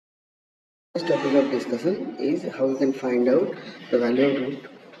This topic of discussion is how you can find out the value of root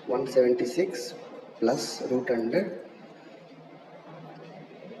 176 plus root under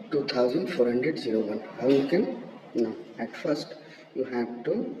 2401. How you can know? At first you have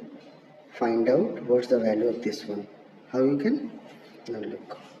to find out what's the value of this one. How you can now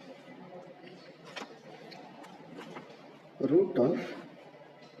look. Root of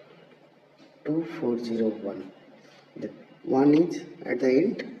 2401. The one is at the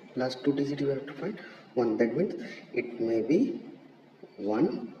end, last two digits you have to find 1. That means it may be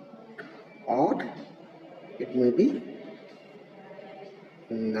 1 or it may be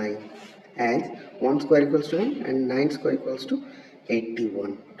 9, as 1 square equals to 1 and 9 square equals to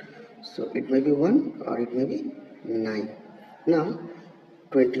 81. So it may be 1 or it may be 9. Now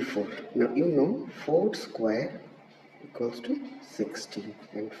 24. Now you know 4 square equals to 16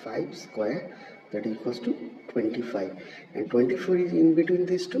 and 5 square that equals to 25, and 24 is in between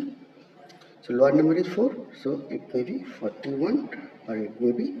these two. So lower number is 4, so it may be 41 or it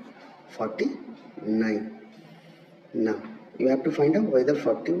may be 49. Now you have to find out whether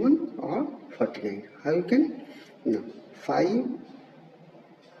 41 or 49. How you can? Now 5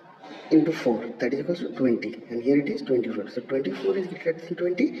 into 4, that is equals to 20, and here it is 24. So 24 is greater than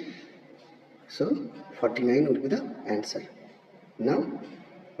 20, so 49 will be the answer. Now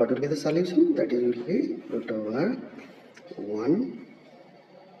what will be the solution? That is will be root over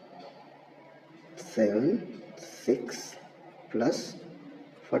 176 plus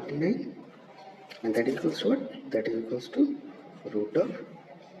 49, and that equals to what? That is equals to root of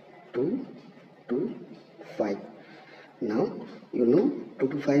 2 to 5. Now you know 2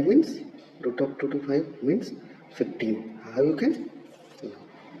 to 5 means, root of 2 to 5 means 15. How you can?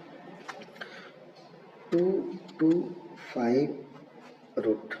 2 to 5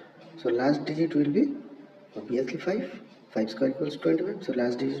 root. So last digit will be obviously 5. 5 square equals 25. So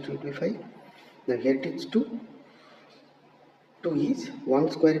last digit will be 5. Now here it is 2. 2 is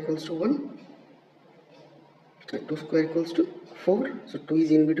 1 square equals to 1. And 2 square equals to 4. So 2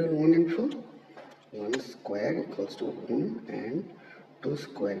 is in between 1 and 4. 1 square equals to 1 and 2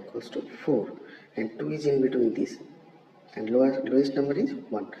 square equals to 4. And 2 is in between this. And lowest number is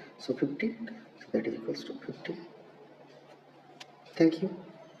 1. So 15. So that is equals to 15. Thank you.